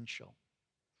non-essential.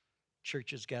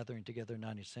 Churches gathering together,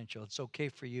 non-essential. It's okay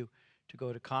for you to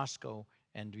go to Costco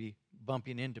and be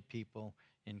bumping into people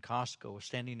in Costco,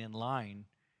 standing in line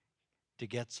to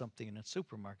get something in a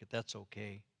supermarket. That's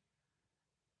okay.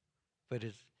 But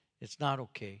it's not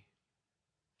okay.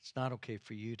 It's not okay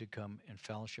for you to come and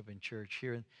fellowship in church.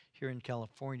 Here in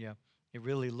California, it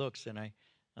really looks, and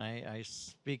I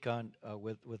speak on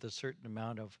with a certain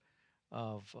amount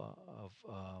of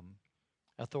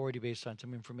authority based on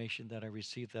some information that I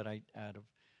received that I, out of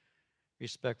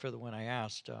respect for the one I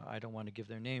asked, I don't want to give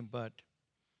their name, but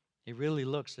it really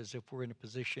looks as if we're in a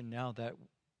position now that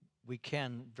we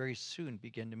can very soon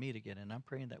begin to meet again, and I'm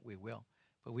praying that we will.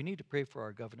 But we need to pray for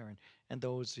our governor and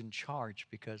those in charge,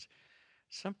 because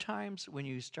sometimes when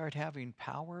you start having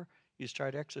power, you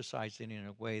start exercising in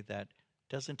a way that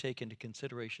doesn't take into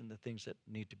consideration the things that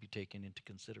need to be taken into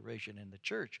consideration in the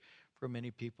church. For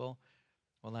many people,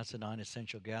 well, that's a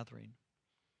non-essential gathering.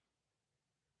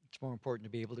 It's more important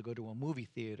to be able to go to a movie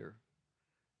theater,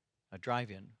 a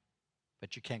drive-in,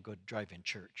 but you can't go to drive-in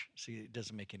church. See, it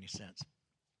doesn't make any sense.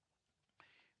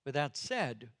 With that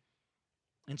said,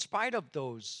 in spite of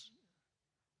those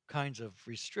kinds of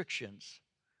restrictions,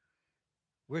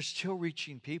 we're still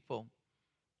reaching people.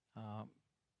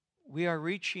 We are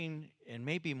reaching, and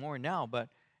maybe more now, but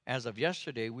as of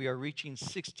yesterday, we are reaching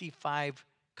 65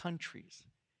 countries,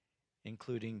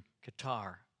 including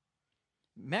Qatar.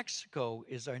 Mexico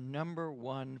is our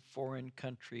 #1 foreign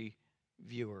country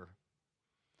viewer.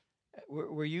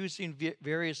 We're using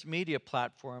various media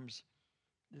platforms.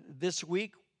 This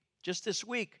week, just this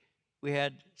week, we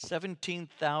had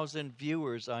 17,000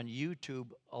 viewers on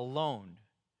YouTube alone.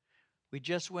 We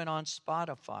just went on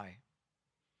Spotify.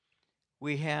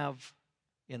 We have,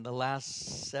 in the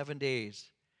last 7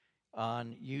 days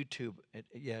on YouTube, it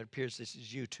appears this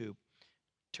is YouTube,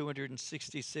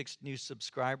 266 new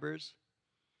subscribers.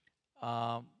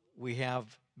 We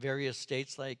have various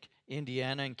states like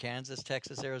Indiana and Kansas,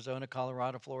 Texas, Arizona,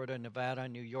 Colorado, Florida, Nevada,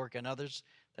 New York, and others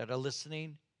that are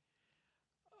listening.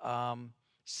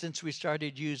 Since we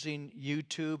started using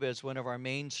YouTube as one of our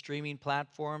main streaming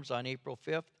platforms on April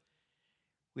 5th,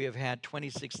 we have had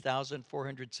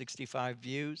 26,465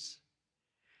 views.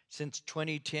 Since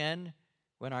 2010,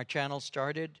 when our channel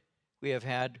started, we have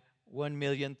had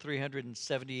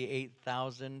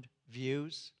 1,378,000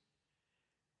 views.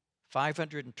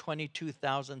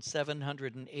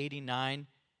 522,789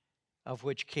 of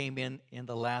which came in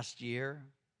the last year.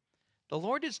 The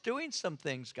Lord is doing some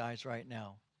things, guys, right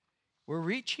now. We're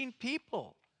reaching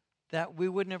people that we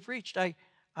wouldn't have reached. I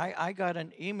got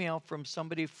an email from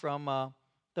somebody from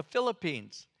the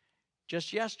Philippines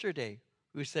just yesterday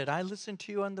who said, I listened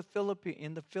to you in the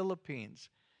Philippines.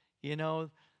 You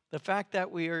know, the fact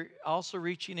that we are also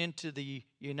reaching into the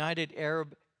United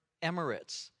Arab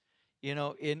Emirates, you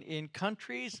know, in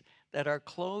countries that are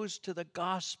closed to the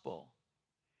gospel.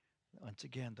 Once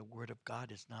again, the Word of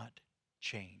God is not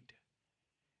chained.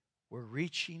 We're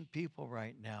reaching people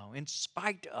right now in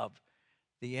spite of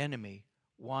the enemy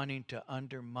wanting to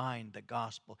undermine the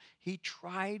gospel. He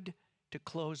tried to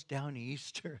close down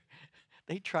Easter.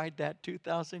 They tried that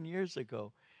 2,000 years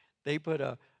ago. They put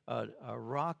a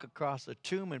rock across a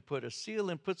tomb and put a seal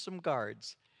and put some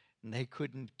guards. And they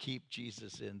couldn't keep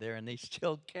Jesus in there, and they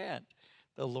still can't.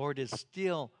 The Lord is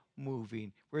still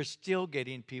moving. We're still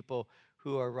getting people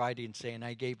who are writing saying,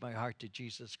 I gave my heart to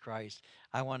Jesus Christ.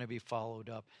 I want to be followed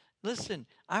up. Listen,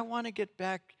 I want to get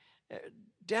back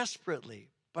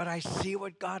desperately, but I see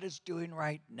what God is doing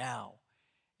right now,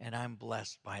 and I'm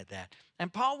blessed by that.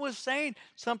 And Paul was saying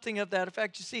something of that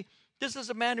effect. You see, this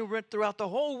is a man who went throughout the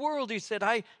whole world. He said,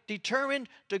 I determined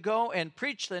to go and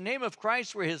preach the name of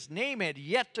Christ where his name had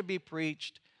yet to be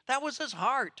preached. That was his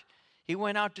heart. He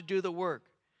went out to do the work.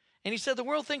 And he said, the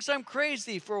world thinks I'm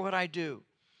crazy for what I do.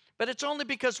 But it's only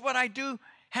because what I do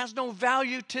has no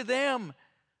value to them.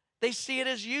 They see it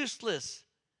as useless.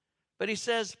 But he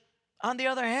says, on the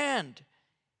other hand,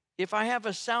 if I have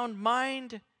a sound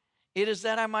mind, it is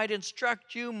that I might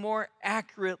instruct you more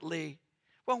accurately.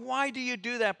 Well, why do you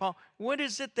do that, Paul? What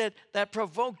is it that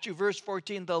provoked you? Verse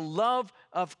 14, the love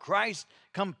of Christ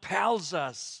compels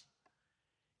us.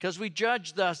 Because we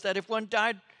judge thus that if one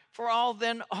died for all,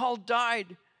 then all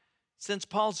died. Since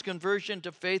Paul's conversion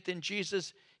to faith in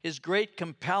Jesus, his great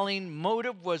compelling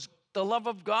motive was the love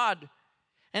of God.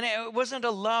 And it wasn't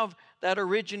a love that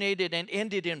originated and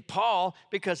ended in Paul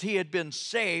because he had been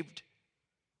saved.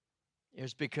 It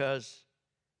was because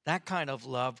that kind of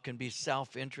love can be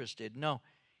self-interested. No,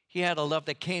 he had a love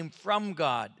that came from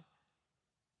God.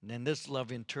 And then this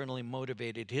love internally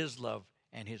motivated his love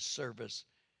and his service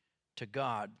to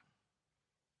God.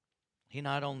 He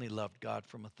not only loved God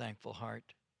from a thankful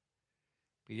heart,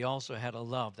 but he also had a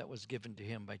love that was given to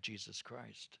him by Jesus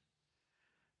Christ.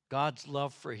 God's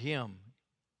love for him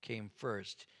came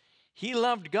first. He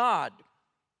loved God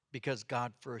because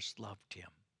God first loved him.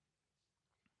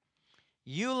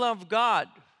 You love God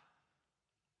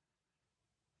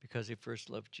because he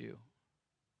first loved you.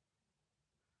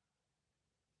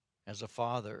 As a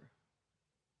father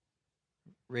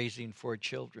raising 4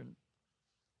 children,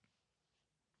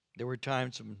 there were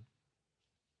times when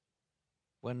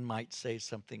one might say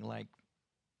something like,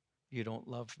 you don't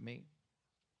love me,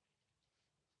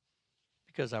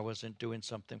 because I wasn't doing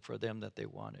something for them that they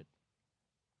wanted.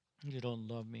 You don't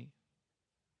love me.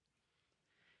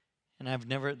 And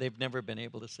they've never been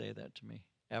able to say that to me,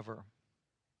 ever.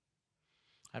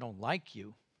 I don't like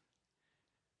you,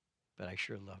 but I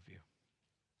sure love you.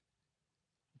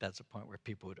 That's a point where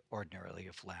people would ordinarily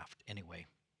have laughed. Anyway,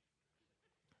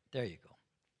 there you go.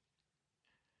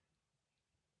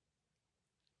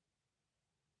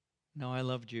 No, I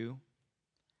loved you.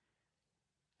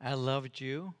 I loved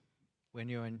you when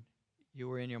you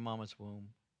were in your mama's womb.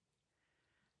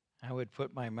 I would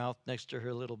put my mouth next to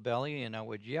her little belly and I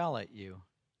would yell at you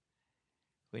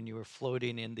when you were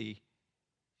floating in the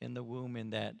womb in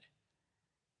that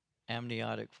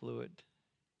amniotic fluid.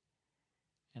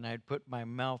 And I'd put my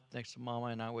mouth next to Mama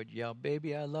and I would yell,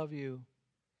 "Baby, I love you."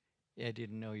 I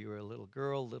didn't know you were a little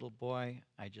girl, little boy.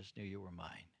 I just knew you were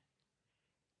mine.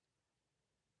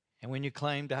 And when you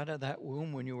climbed out of that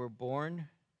womb, when you were born,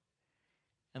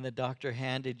 and the doctor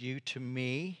handed you to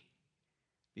me,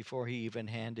 before he even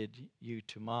handed you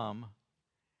to Mom,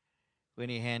 when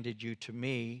he handed you to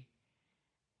me,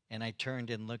 and I turned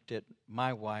and looked at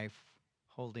my wife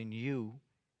holding you,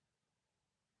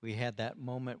 we had that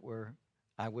moment where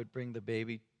I would bring the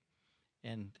baby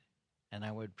and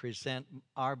I would present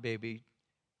our baby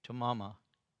to Mama.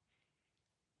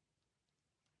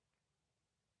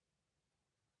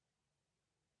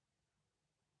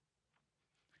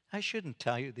 I shouldn't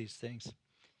tell you these things.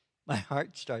 My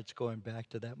heart starts going back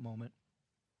to that moment.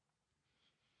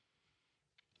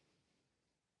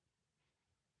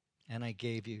 And I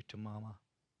gave you to Mama.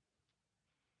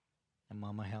 And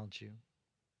Mama held you.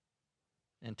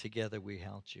 And together we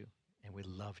held you. And we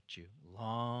loved you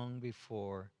long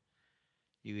before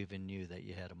you even knew that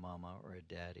you had a mama or a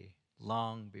daddy.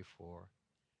 Long before.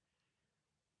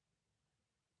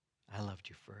 I loved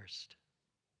you first.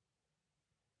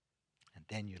 And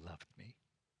then you loved me.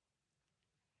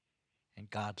 And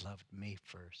God loved me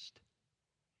first.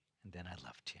 And then I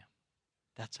loved him.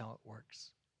 That's how it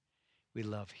works. We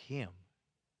love him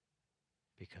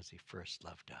because he first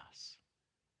loved us.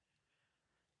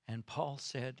 And Paul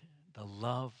said, the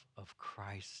love of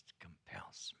Christ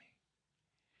compels me.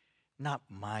 Not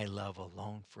my love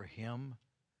alone for him.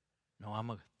 No, I'm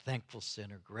a thankful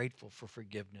sinner, grateful for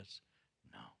forgiveness.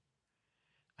 No,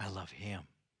 I love him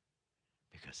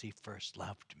because he first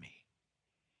loved me.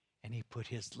 And he put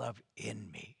his love in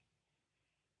me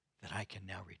that I can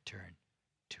now return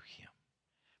to him.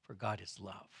 For God is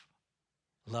love.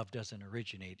 Love doesn't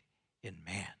originate in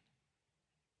man.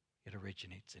 It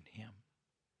originates in him.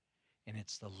 And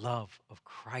it's the love of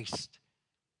Christ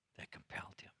that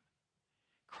compelled him.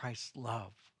 Christ's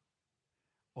love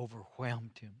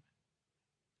overwhelmed him.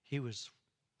 He was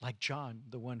like John,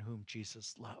 the one whom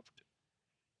Jesus loved.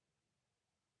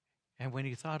 And when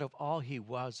he thought of all he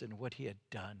was and what he had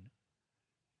done,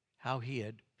 how he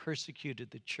had persecuted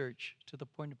the church to the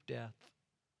point of death,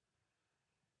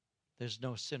 there's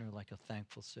no sinner like a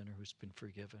thankful sinner who's been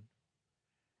forgiven.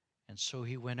 And so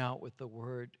he went out with the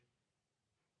word,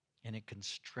 and it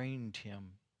constrained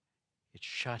him. It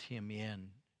shut him in,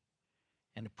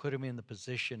 and it put him in the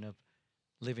position of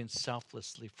living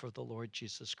selflessly for the Lord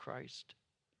Jesus Christ.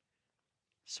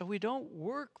 So we don't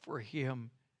work for him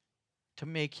to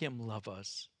make him love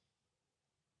us.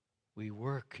 We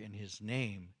work in his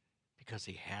name because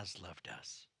he has loved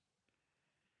us.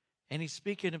 And he's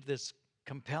speaking of this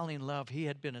compelling love. He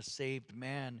had been a saved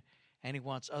man, and he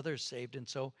wants others saved. And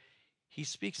so he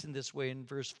speaks in this way in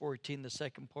verse 14, the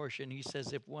second portion. He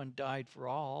says, if one died for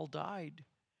all died.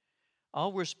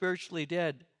 All were spiritually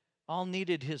dead. All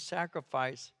needed his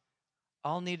sacrifice.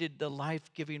 All needed the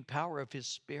life-giving power of his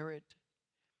Spirit.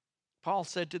 Paul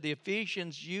said to the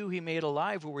Ephesians, you he made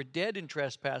alive who were dead in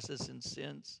trespasses and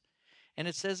sins. And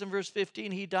it says in verse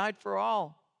 15, he died for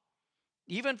all,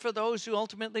 even for those who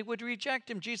ultimately would reject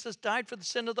him. Jesus died for the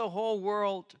sin of the whole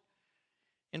world.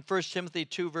 In 1 Timothy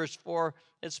 2, verse 4,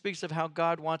 it speaks of how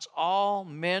God wants all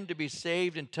men to be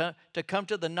saved and to come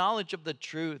to the knowledge of the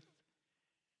truth.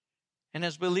 And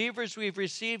as believers, we've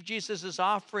received Jesus'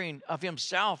 offering of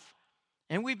himself,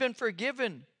 and we've been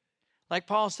forgiven. Like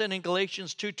Paul said in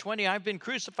Galatians 2:20, I've been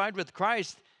crucified with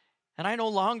Christ, and I no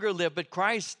longer live, but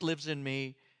Christ lives in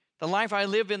me. The life I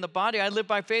live in the body, I live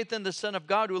by faith in the Son of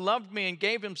God who loved me and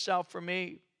gave himself for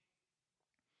me.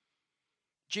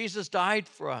 Jesus died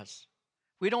for us.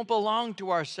 We don't belong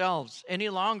to ourselves any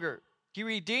longer. He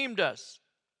redeemed us.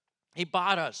 He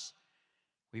bought us.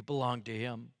 We belong to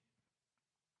him.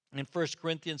 In 1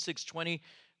 Corinthians 6:20,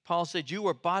 Paul said, you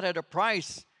were bought at a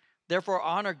price. Therefore,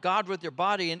 honor God with your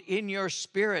body and in your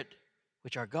spirit,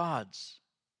 which are God's.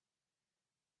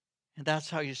 And that's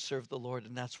how you serve the Lord,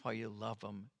 and that's why you love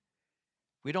him.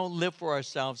 We don't live for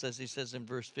ourselves, as he says in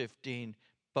verse 15,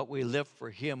 but we live for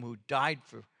him who died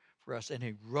for us, and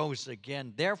he rose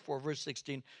again. Therefore, verse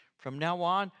 16, from now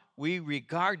on, we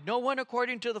regard no one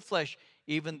according to the flesh,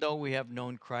 even though we have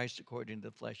known Christ according to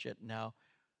the flesh, yet now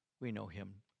we know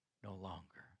him no longer.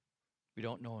 We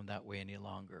don't know him that way any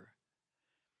longer.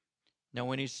 Now,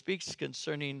 when he speaks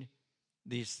concerning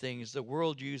these things, the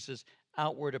world uses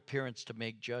outward appearance to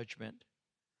make judgment,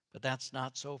 but that's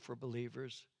not so for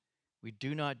believers. We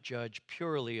do not judge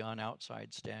purely on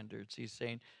outside standards. He's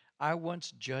saying, I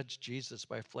once judged Jesus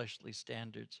by fleshly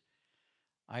standards.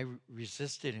 I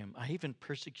resisted him. I even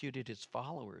persecuted his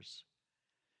followers.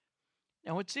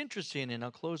 Now, what's interesting, and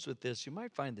I'll close with this, you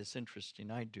might find this interesting,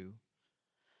 I do.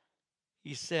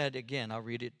 He said, again, I'll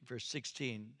read it, verse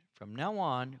 16, from now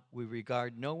on, we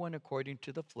regard no one according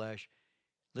to the flesh.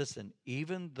 Listen,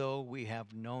 even though we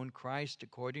have known Christ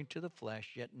according to the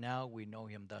flesh, yet now we know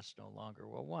him thus no longer.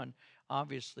 Well, one,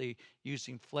 obviously,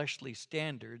 using fleshly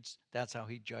standards, that's how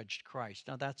he judged Christ.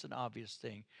 Now, that's an obvious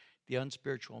thing. The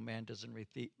unspiritual man doesn't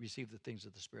receive the things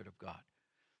of the Spirit of God.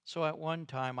 So at one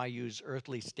time, I used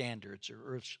earthly standards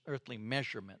or earthly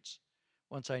measurements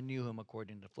once I knew him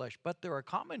according to the flesh. But there are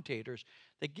commentators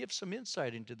that give some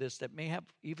insight into this that may have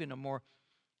even a more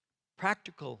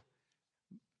practical,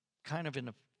 kind of in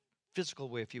a physical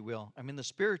way, if you will. I mean, the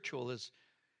spiritual is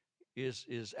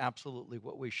absolutely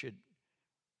what we should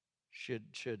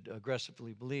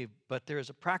aggressively believe. But there is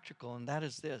a practical, and that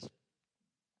is this.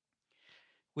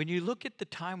 When you look at the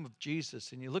time of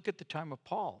Jesus and you look at the time of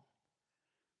Paul,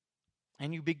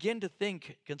 and you begin to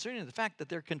think concerning the fact that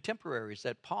they're contemporaries,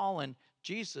 that Paul and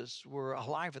Jesus were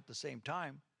alive at the same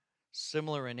time,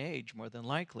 similar in age, more than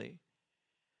likely,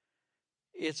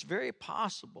 it's very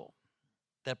possible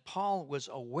that Paul was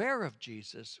aware of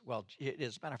Jesus. Well,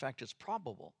 as a matter of fact, it's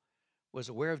probable, was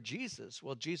aware of Jesus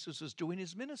while Jesus was doing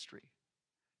his ministry.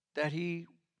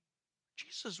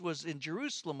 Jesus was in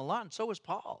Jerusalem a lot, and so was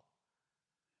Paul.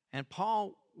 And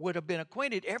Paul would have been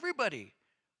acquainted. Everybody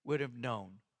would have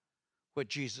known what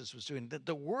Jesus was doing.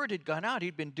 The word had gone out.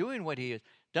 He'd been doing what he had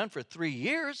done for 3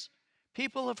 years.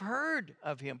 People have heard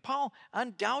of him. Paul,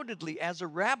 undoubtedly, as a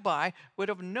rabbi, would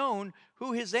have known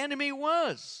who his enemy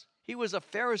was. He was a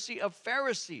Pharisee of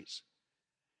Pharisees.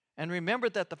 And remember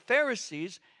that the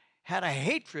Pharisees had a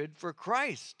hatred for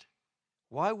Christ.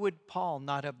 Why would Paul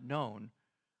not have known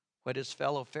what his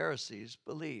fellow Pharisees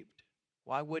believed?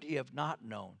 Why would he have not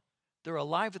known? They're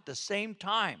alive at the same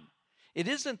time. It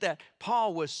isn't that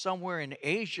Paul was somewhere in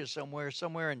Asia,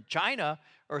 somewhere in China,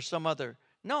 or some other.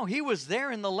 No, he was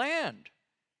there in the land.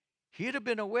 He'd have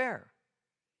been aware.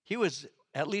 He was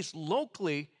at least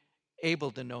locally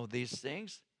able to know these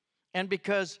things. And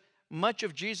because much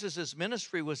of Jesus'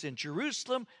 ministry was in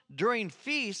Jerusalem during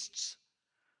feasts,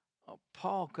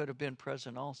 Paul could have been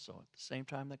present also at the same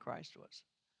time that Christ was.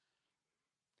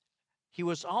 He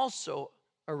was also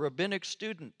a rabbinic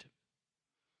student,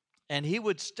 and he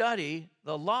would study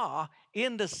the law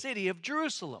in the city of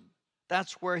Jerusalem.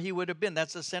 That's where he would have been.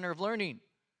 That's the center of learning.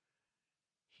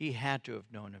 He had to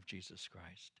have known of Jesus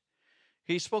Christ.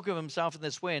 He spoke of himself in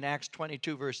this way in Acts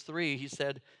 22, verse 3. He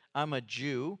said, I'm a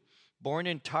Jew, born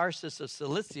in Tarsus of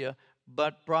Cilicia,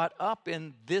 but brought up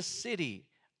in this city.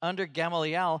 Under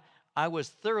Gamaliel, I was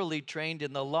thoroughly trained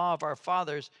in the law of our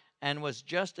fathers and was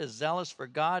just as zealous for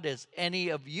God as any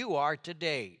of you are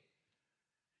today.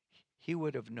 He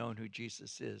would have known who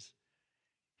Jesus is.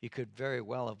 He could very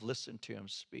well have listened to him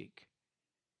speak.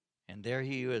 And there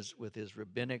he is with his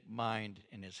rabbinic mind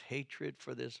and his hatred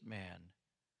for this man,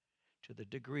 to the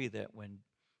degree that when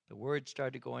the word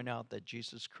started going out that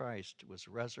Jesus Christ was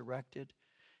resurrected,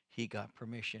 he got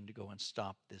permission to go and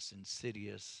stop this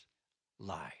insidious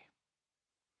lie.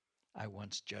 I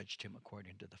once judged him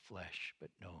according to the flesh, but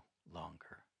no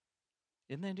longer.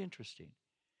 Isn't that interesting?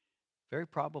 Very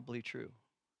probably true.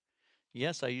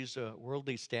 Yes, I use a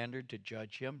worldly standard to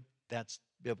judge him. That's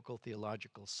biblical,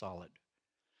 theological, solid.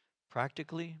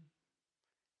 Practically,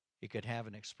 he could have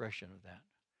an expression of that.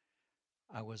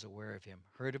 I was aware of him,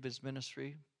 heard of his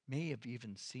ministry, may have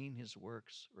even seen his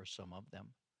works or some of them.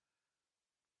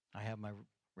 I have my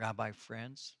rabbi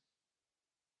friends.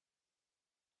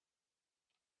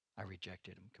 I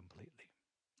rejected him completely.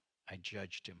 I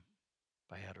judged him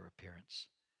by outer appearance.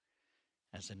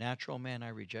 As a natural man, I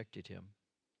rejected him.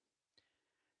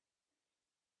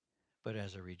 But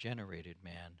as a regenerated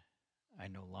man, I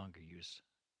no longer use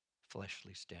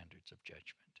fleshly standards of judgment.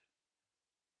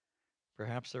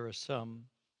 Perhaps there are some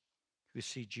who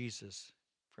see Jesus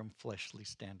from fleshly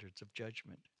standards of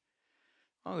judgment.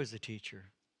 Oh, he was a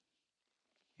teacher.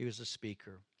 He was a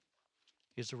speaker.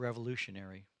 He was a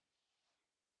revolutionary,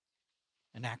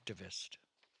 an activist,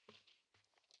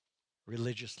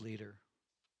 religious leader,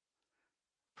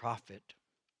 prophet,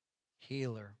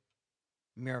 healer,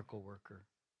 miracle worker.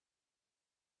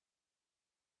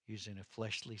 using a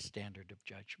fleshly standard of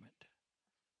judgment.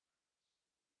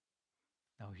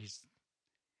 No, he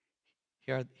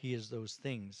is those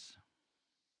things,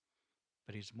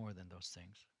 but he's more than those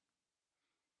things.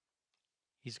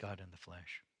 He's God in the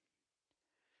flesh.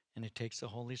 And it takes the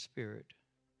Holy Spirit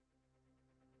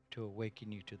to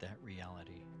awaken you to that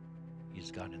reality.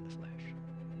 He's God in the flesh.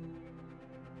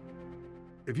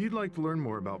 If you'd like to learn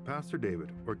more about Pastor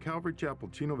David or Calvary Chapel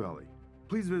Chino Valley,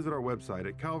 please visit our website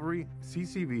at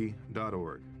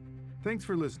calvaryccv.org. Thanks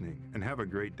for listening and have a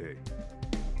great day.